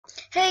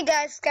Hey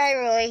guys,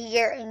 Skyrily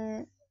here,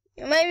 and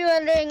you might be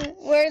wondering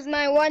where's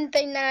my one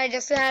thing that I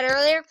just had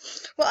earlier.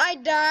 Well, I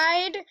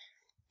died,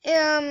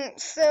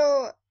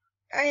 so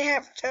I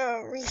have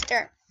to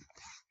restart.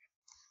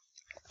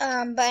 But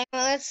anyway,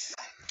 let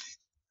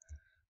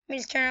me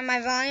just turn on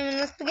my volume and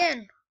let's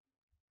begin.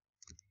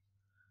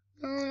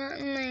 Oh, not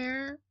in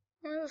there.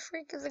 Where the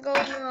freak is the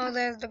golden? Oh,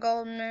 there's the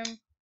golden room.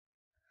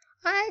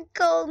 Hi,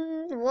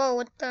 golden. Whoa,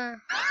 what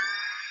the?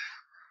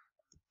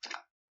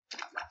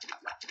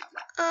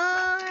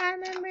 Oh, I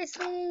remember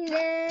seeing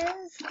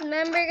this.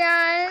 Remember,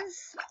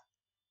 guys?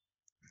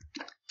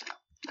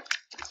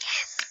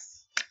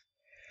 Yes.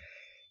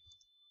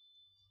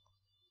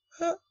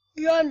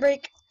 Yawn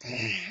break.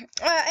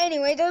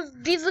 Anyway,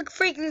 these look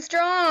freaking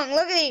strong.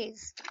 Look at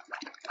these.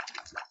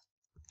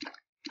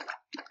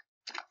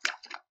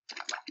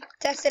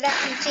 Test it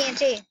out in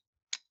TNT.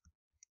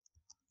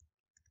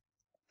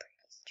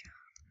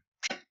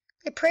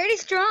 They're pretty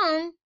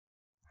strong.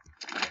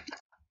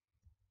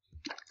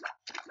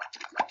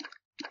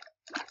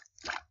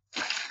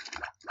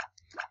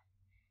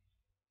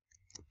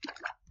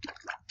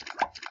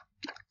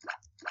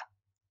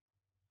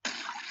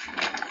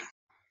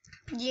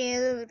 Yeah,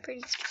 those are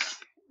pretty strong.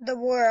 The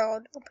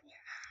world. Open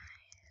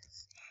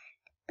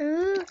your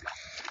eyes. Ooh,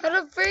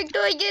 how the freak do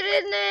I get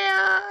in there?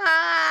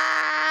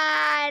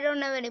 I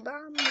don't have any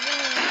bombs.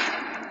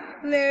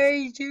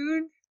 Very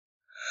soon.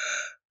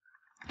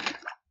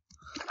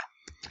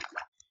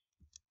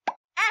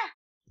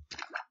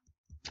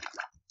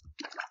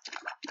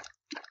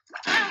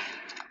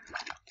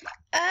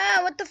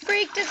 What the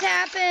freak just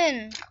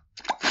happened?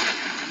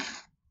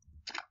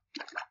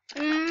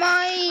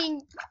 My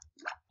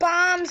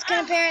bombs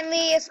can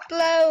apparently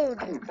explode.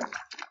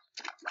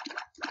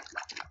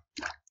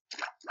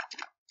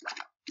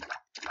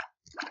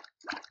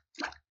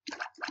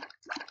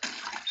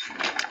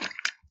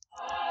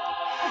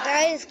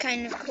 That is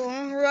kind of cool.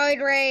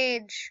 Roid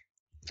Rage.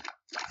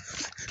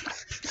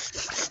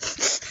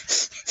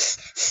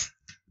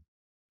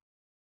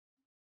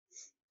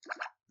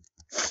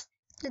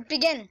 Let's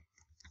begin.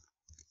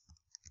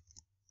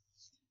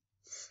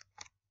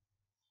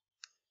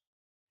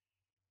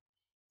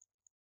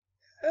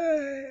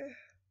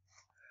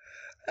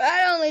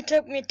 That only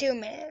took me 2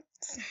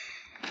 minutes.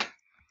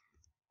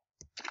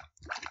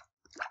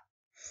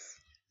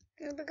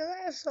 Because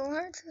I have soul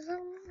hearts or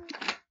something?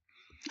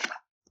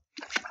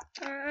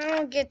 I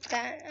don't get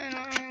that.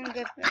 I don't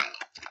get that.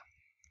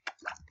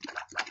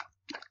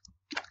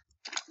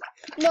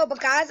 No, but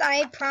guys,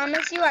 I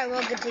promise you I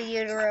will get to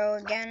Utero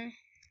again.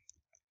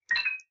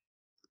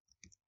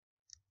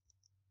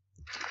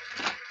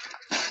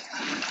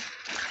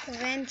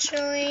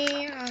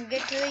 Eventually, I'll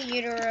get to the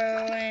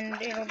Utero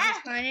and it'll be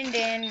fine and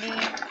dandy.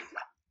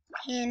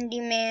 Handy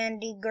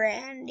mandy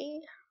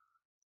grandy.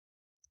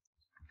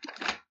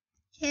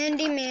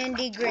 Handy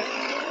mandy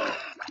grandy.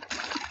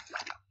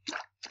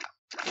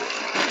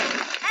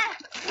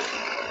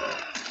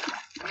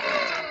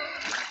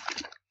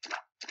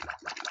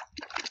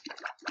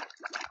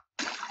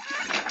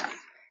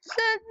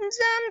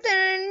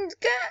 Something's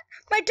got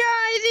my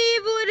tie is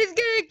evil, it is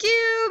gonna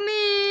kill me.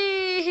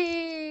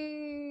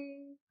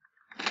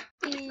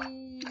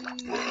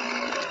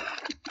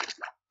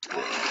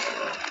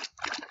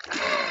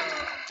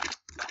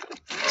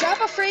 Drop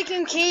a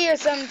freaking key or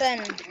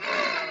something.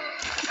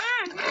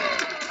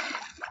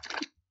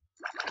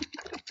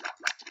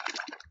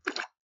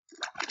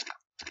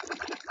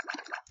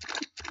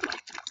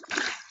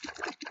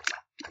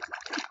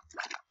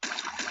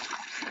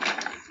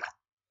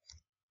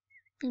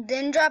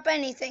 Didn't drop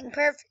anything.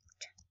 Perfect.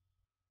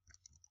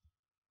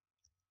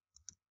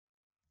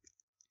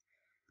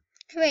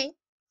 Wait.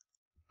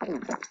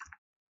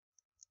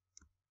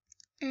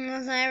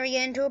 Unless I ever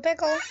get into a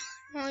pickle,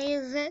 I'll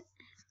use it.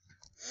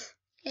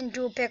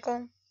 Into a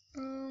pickle.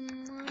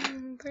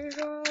 I'm pretty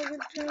sure I'll get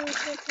into a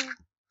pickle.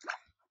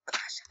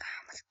 Gosh, the guy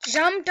almost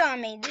jumped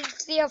on me. Did you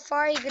see how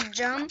far he could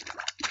jump?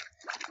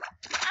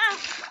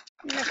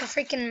 Like a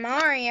freaking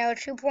Mario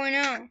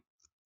 2.0.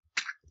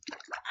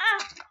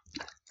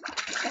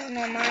 Oh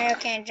no, Mario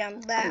can't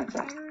jump that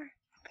far. Okay,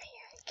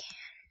 yeah, he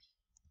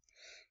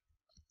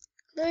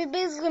can. So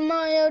basically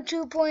Mario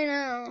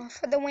 2.0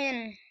 for the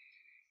win.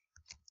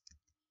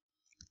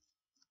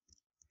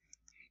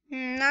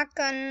 Not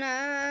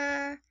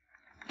gonna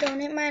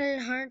donate my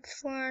hearts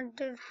for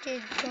the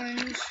big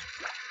ones.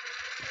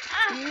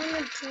 I'm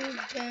gonna do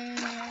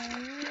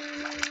that.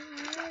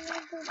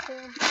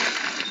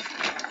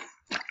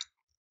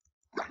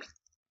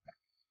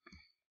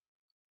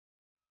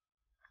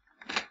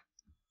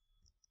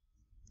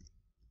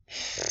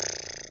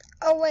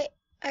 Oh wait,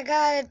 I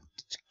got a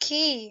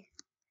key.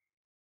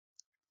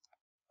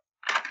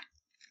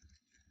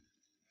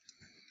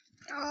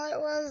 All it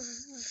was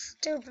a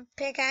stupid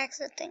pickaxe.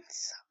 That thing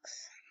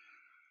sucks.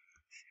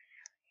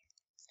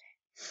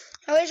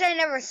 I wish I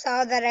never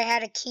saw that I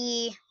had a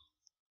key.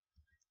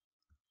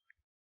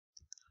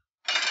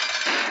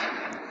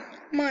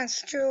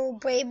 Monstro,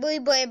 boy, boy,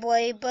 boy,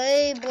 boy,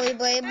 boy, boy, boy,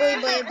 boy,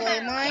 boy, boy,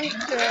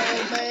 Monstro,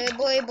 boy,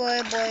 boy,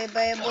 boy, boy,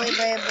 boy, boy,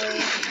 boy,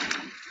 boy.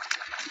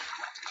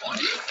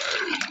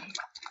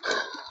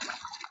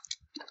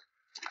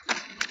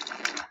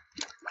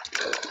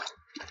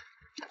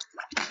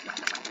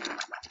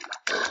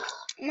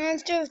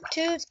 Monstro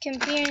tooth can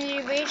be in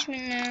your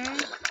basement now.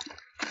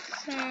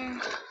 So,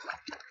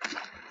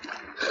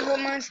 what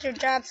Monstro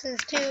drops his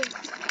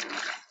tooth,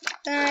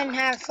 then I'd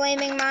have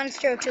flaming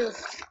Monstro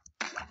tooth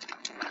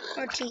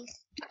or teeth.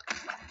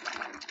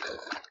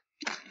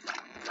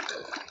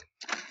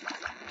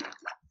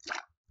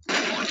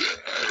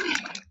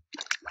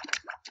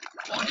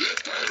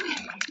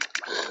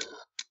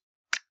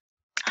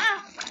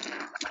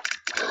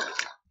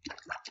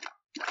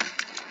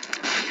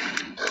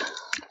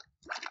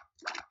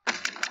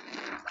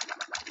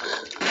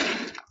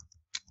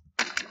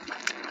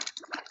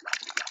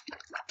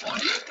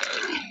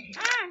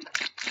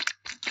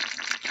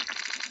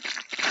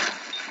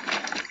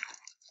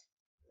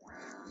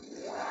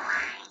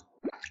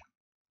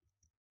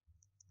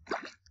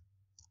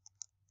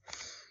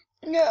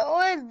 No,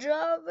 I'm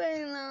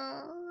dropping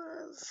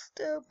those.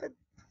 Stupid.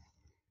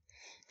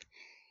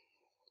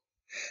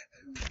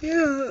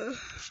 Yeah.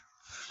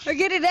 I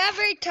get it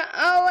every time.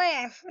 Oh,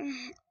 wait.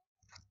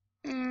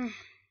 I'm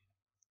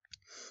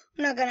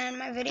not gonna end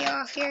my video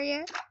off here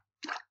yet.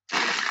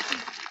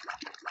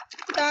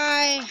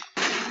 Die.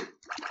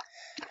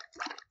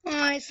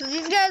 Alright, so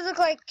these guys look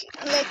like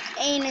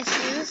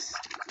anuses.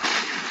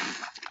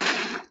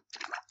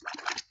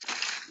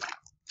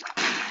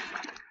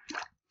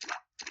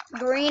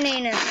 Green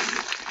anus.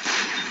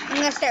 I'm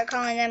gonna start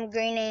calling them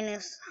green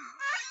anus.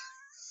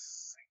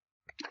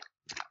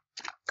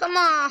 Come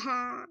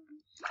on.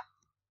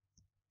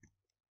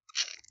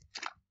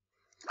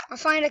 I'll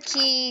find a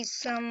key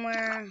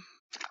somewhere.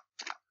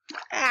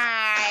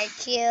 I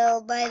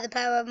killed by the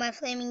power of my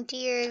flaming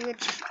tears,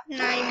 which are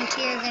not even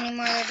tears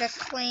anymore, they're just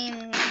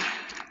flames.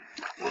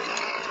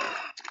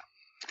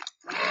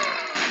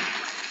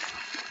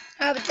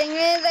 Oh, the thing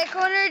is, I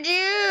cornered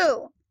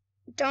you.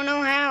 Don't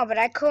know how, but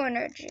I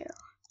cornered you. You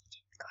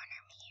didn't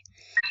corner me.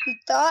 You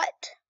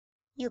thought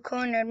you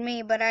cornered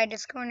me, but I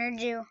just cornered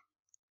you.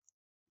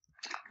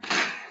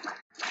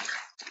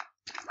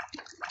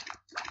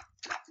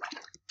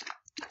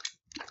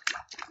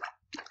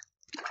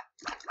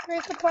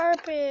 Break a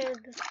carpet.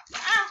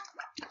 Ah!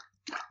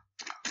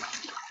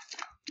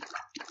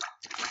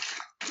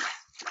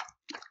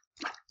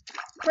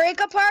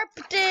 Break a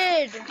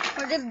carpet!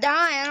 Or just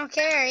die, I don't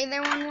care.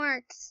 Either one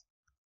works.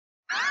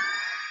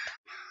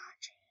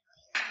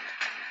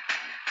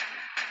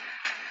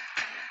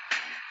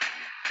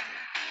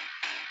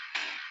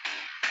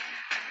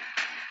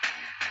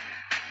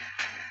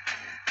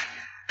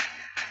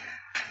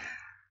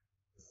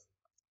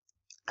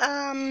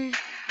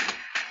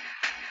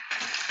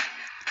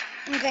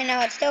 Okay,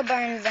 no, it still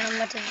burns them,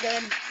 which is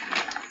good.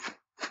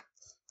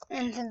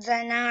 And since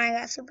now I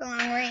got super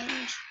long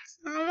range,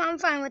 so I'm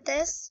fine with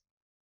this.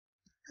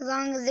 As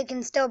long as it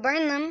can still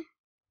burn them.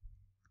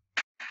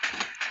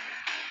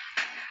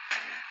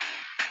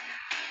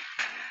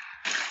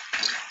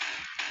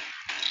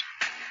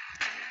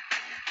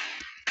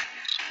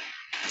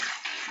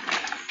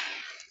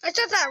 I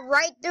shot that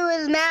right through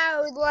his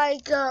mouth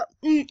like oh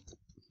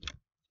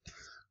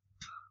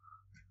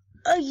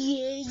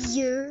yeah.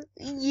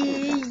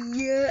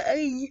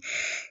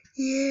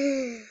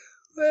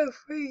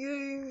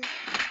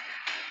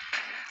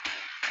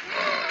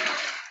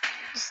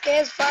 Stay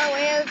as far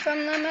away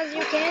from them as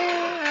you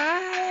can.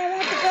 They're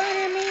about to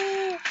corner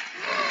me.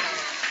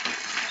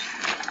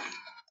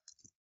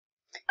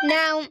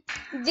 Now,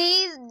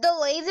 the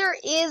laser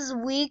is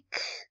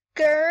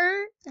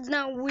weaker. It's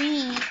not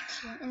weak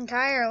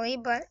entirely,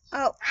 but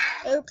oh,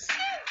 oops.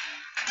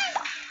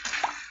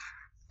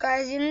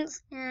 Guys, you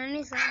didn't hear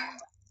anything.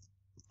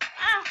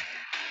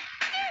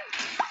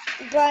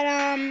 But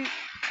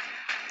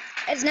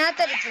it's not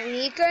that it's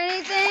weak or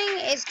anything.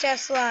 It's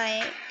just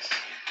like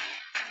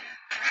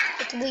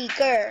it's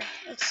weaker.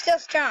 It's still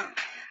strong.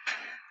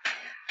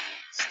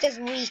 It's just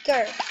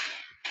weaker.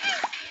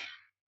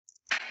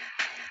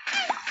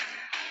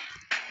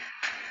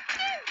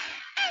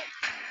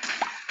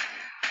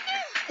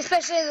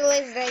 Especially the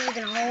laser that you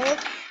can hold.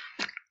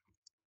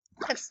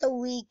 That's the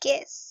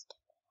weakest.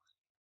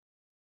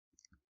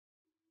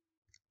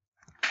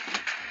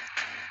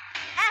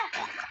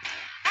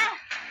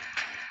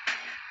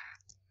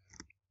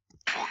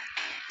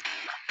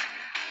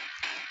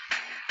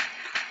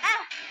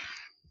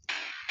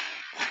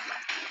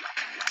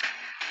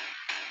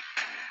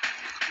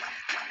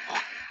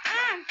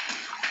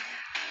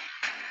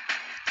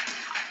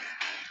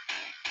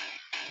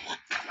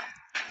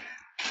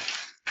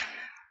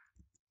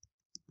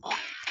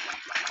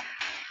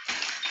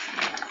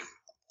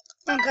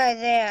 Okay,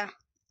 there.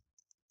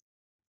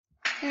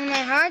 And my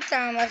heart's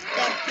almost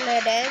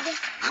depleted.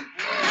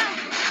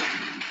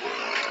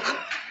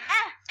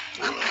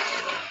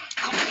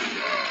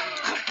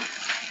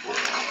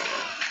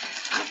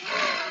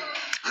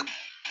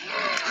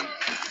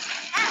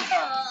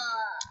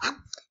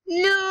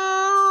 No!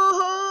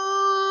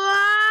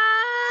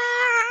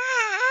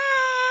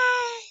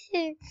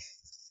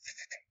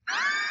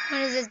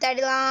 What is this,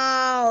 Daddy?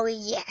 Oh,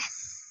 yes.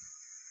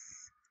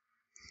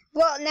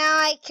 Well, now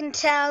I can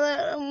tell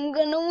that I'm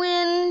gonna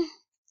win.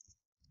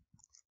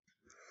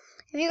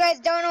 If you guys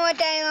don't know what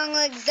Daddy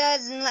Longlegs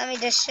does, then let me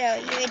just show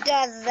you. It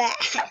does that.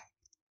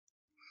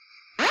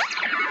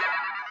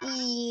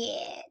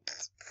 Yeah,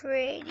 it's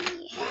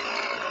pretty.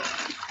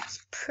 It's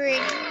pretty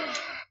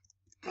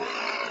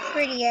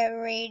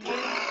outrageous.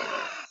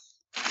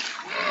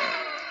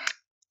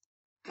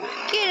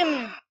 Get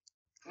him.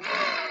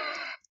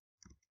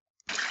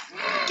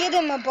 Get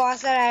him a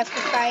boss that I have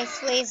to fight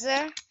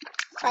later.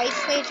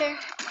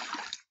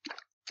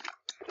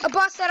 A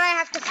boss that I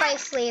have to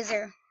fight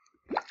later.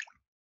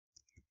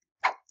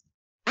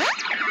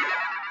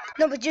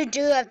 No, but you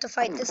do have to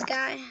fight this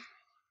guy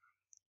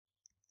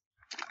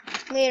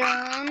later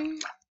on.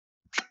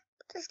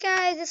 This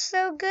guy is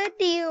so good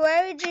to you.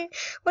 Why would you?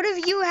 What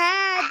if you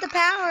had the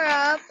power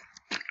up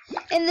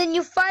and then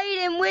you fight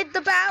him with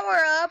the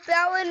power up?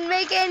 That wouldn't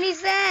make any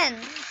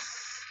sense.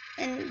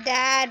 And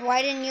Dad,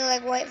 why didn't you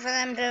like wait for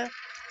them to?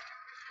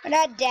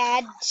 Not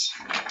Dad,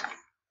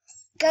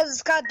 because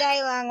it's called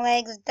Daddy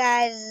Longlegs.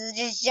 Dad,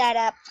 just shut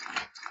up.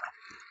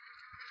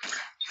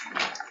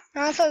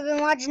 And also, I've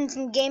been watching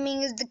some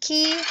Gaming is the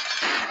Key,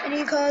 and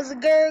he calls the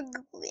girl,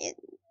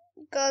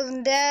 calls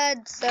him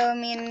Dad. So I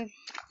mean,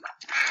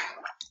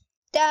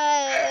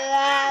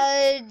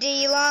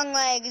 Daddy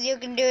Longlegs, you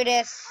can do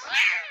this.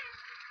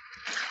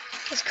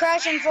 Just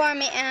crush him for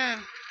me.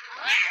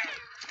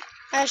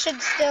 I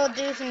should still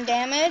do some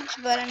damage,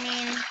 but I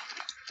mean,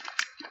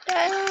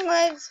 Daddy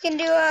Longlegs can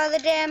do all the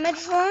damage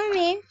for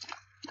me.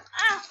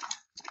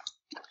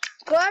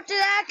 Go after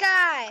that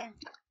guy.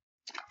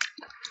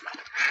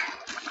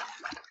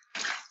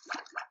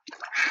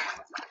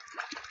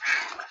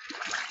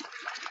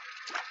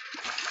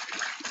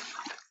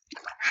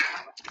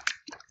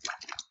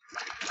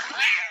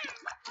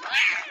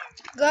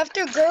 Go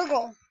after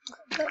Gurgle.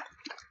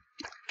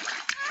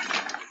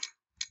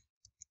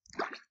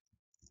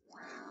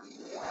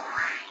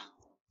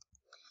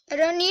 I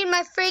don't need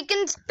my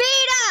freaking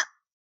speed up!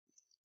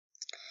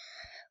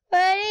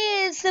 What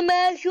is some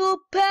actual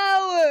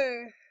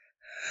power?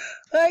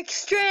 Like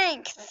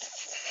strength.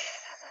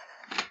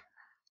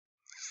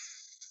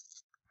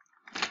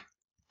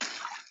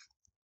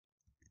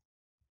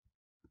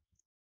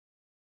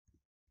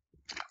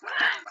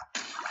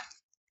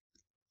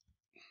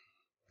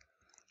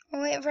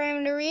 I'll wait for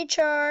him to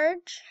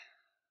recharge.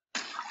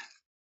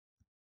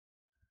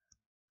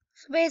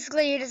 So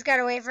basically, you just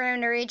gotta wait for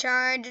him to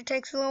recharge. It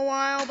takes a little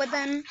while, but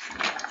then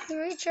he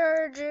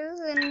recharges,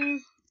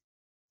 and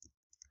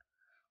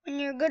when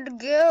you're good to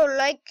go,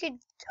 like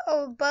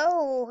a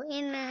bow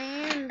in the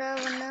hand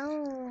of a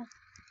no.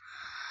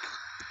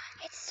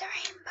 It's the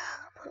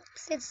rainbow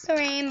poops. It's the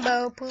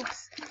rainbow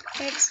poops.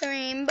 It's the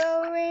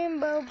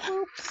rainbow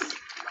poops.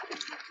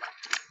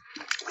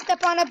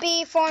 Step on a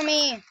bee for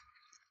me.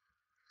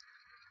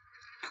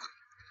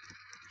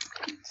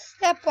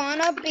 Step on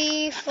a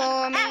bee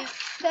for me.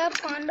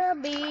 Step on the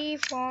bee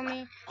for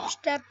me.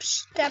 Step,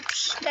 step,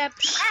 step,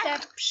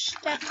 step,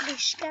 steppity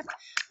step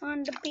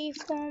on the bee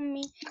for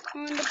me.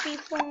 On the bee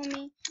for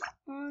me.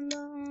 On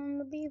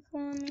the bee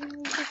for me.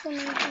 Bee for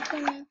me. Bee for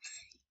me.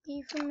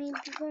 Bee for me.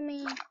 Bee for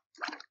me.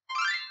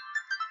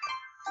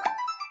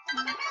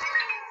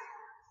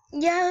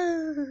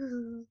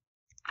 Yo.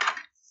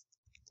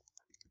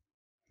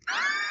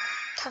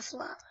 Tough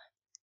love.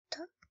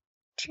 Tough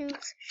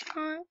juice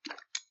shot.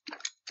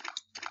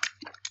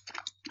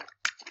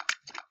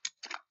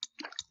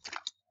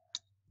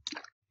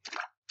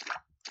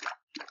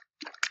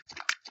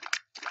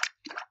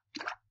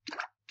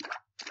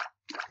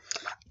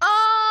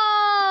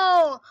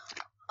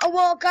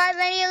 Well, guys,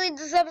 I need to leave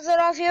this episode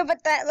off here,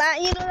 but that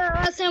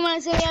last time when I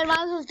said we had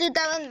monsters tooth,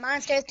 that was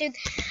monsters tooth.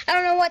 I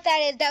don't know what that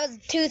is. That was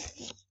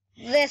tooth,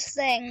 this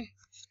thing.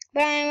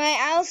 But anyway,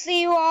 I'll see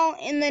you all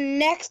in the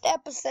next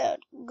episode.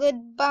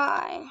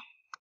 Goodbye.